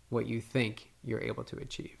what you think you're able to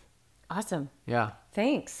achieve. Awesome. Yeah.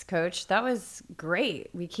 Thanks, Coach. That was great.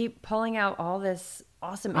 We keep pulling out all this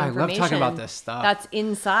awesome information. I love talking about this stuff. That's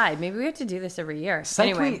inside. Maybe we have to do this every year.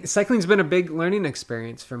 Cycling's been a big learning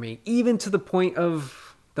experience for me, even to the point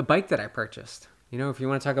of the bike that I purchased. If you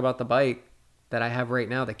want to talk about the bike that I have right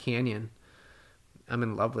now, the Canyon, I'm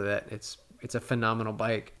in love with it. It's a phenomenal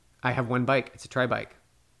bike. I have one bike. It's a tri-bike.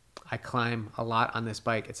 I climb a lot on this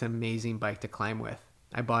bike. It's an amazing bike to climb with.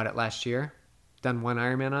 I bought it last year, done one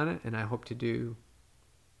Ironman on it, and I hope to do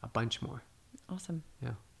a bunch more. Awesome.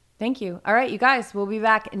 Yeah. Thank you. All right, you guys, we'll be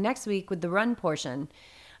back next week with the run portion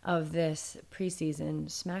of this preseason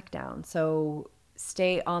SmackDown. So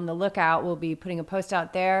stay on the lookout. We'll be putting a post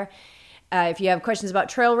out there. If you have questions about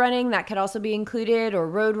trail running, that could also be included, or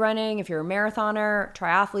road running. If you're a marathoner,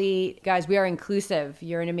 triathlete, guys, we are inclusive.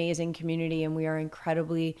 You're an amazing community, and we are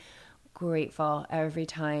incredibly grateful every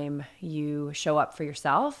time you show up for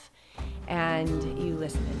yourself and you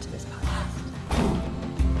listen into this podcast.